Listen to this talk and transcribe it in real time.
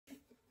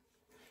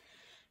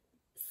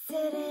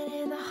Sitting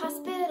in the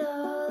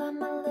hospital,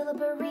 I'm a little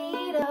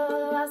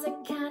burrito. Walls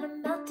are kinda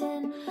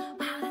melting.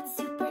 Wow, that's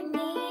super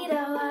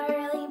neato. I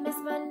really miss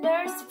my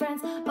nurse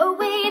friends. Oh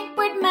wait,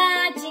 where'd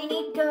my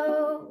genie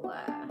go?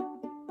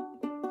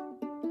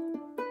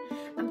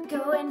 I'm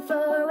going for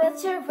a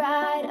wheelchair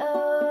ride.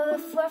 Oh, the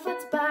floor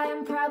floats by.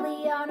 I'm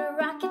probably on a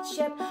rocket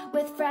ship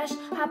with fresh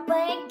hot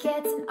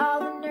blankets, and all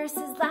the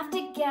nurses laugh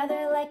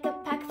together like a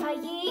pack of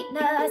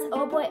hyenas.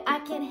 Oh boy, I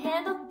can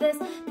handle this.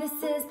 This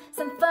is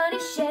some funny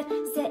shit.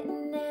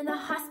 Sitting in the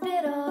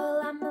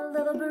hospital, I'm a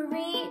little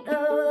burrito.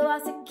 The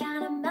walls are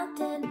kinda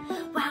melting.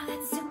 Wow,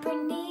 that's super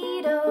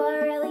neato.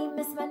 I really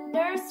miss my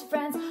nurse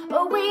friends.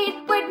 Oh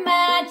wait, where'd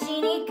my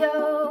genie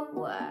go?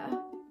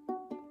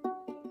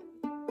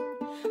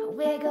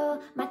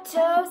 Wiggle my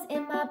toes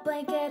in my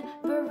blanket.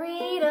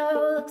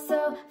 Burrito looks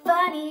so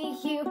funny,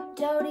 you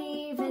don't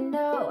even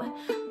know.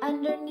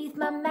 Underneath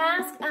my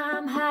mask,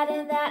 I'm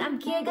hiding that I'm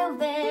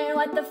giggling.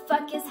 What the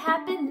fuck is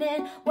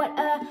happening? What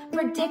a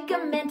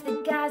predicament.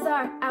 The guys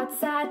are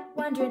outside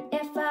wondering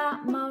if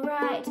I'm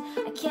alright.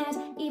 I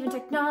can't even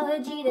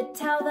technology to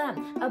tell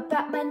them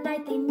about my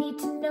night. They need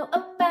to know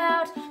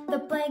about the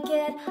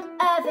blanket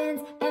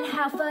ovens and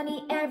how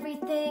funny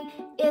everything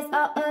is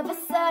all of a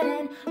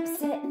sudden. I'm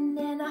sitting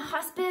in a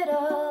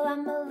hospital,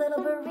 I'm a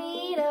little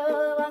burrito.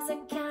 The walls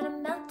are kinda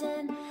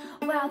melting.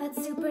 Wow,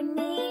 that's super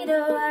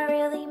neato. I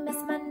really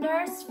miss my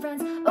nurse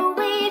friends. Oh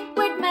wait,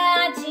 where'd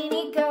my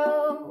genie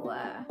go?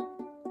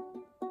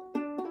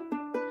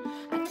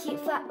 I keep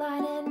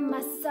flatlining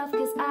myself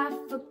cause I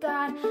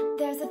forgot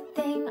there's a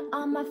thing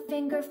on my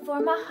finger for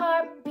my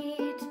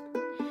heartbeat.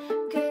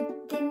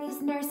 Good thing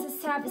these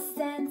nurses have a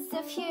sense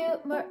of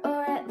humor,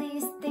 or at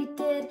least they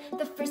did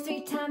the first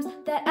 3 times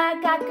that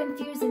I got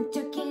confused and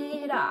took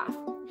it off.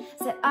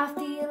 Set off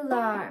the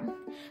alarm,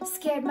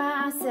 scared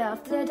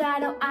myself. Did I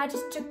know I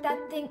just took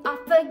that thing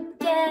off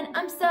again?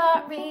 I'm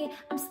sorry,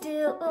 I'm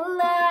still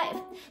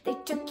alive. They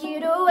took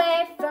it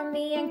away from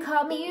me and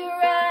called me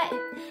right.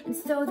 And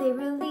so they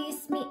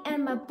released me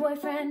and my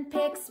boyfriend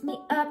picks me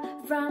up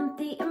from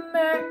the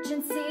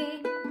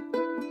emergency.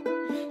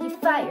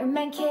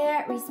 Fireman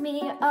carries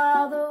me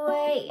all the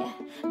way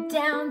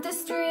down the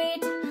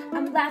street.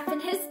 I'm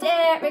laughing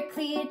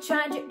hysterically,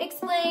 trying to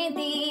explain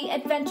the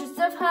adventures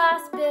of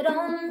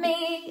hospital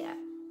me.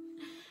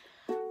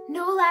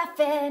 No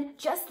laughing,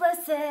 just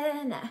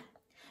listen.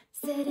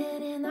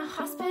 Sitting in the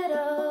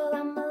hospital,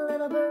 I'm a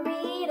little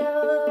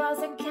burrito. Walls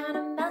are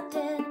kinda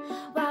melting.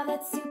 Wow,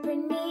 that's super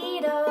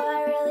neato.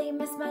 I really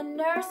miss my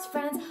nurse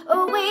friends.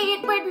 Oh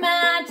wait, where'd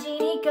my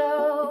genie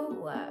go?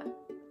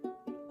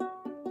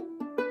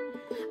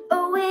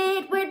 Oh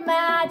wait, where'd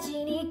my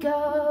genie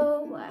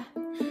go?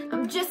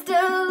 I'm just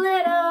a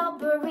little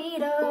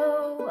burrito.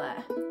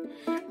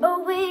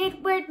 Oh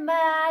wait, where'd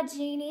my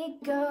genie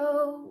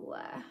go?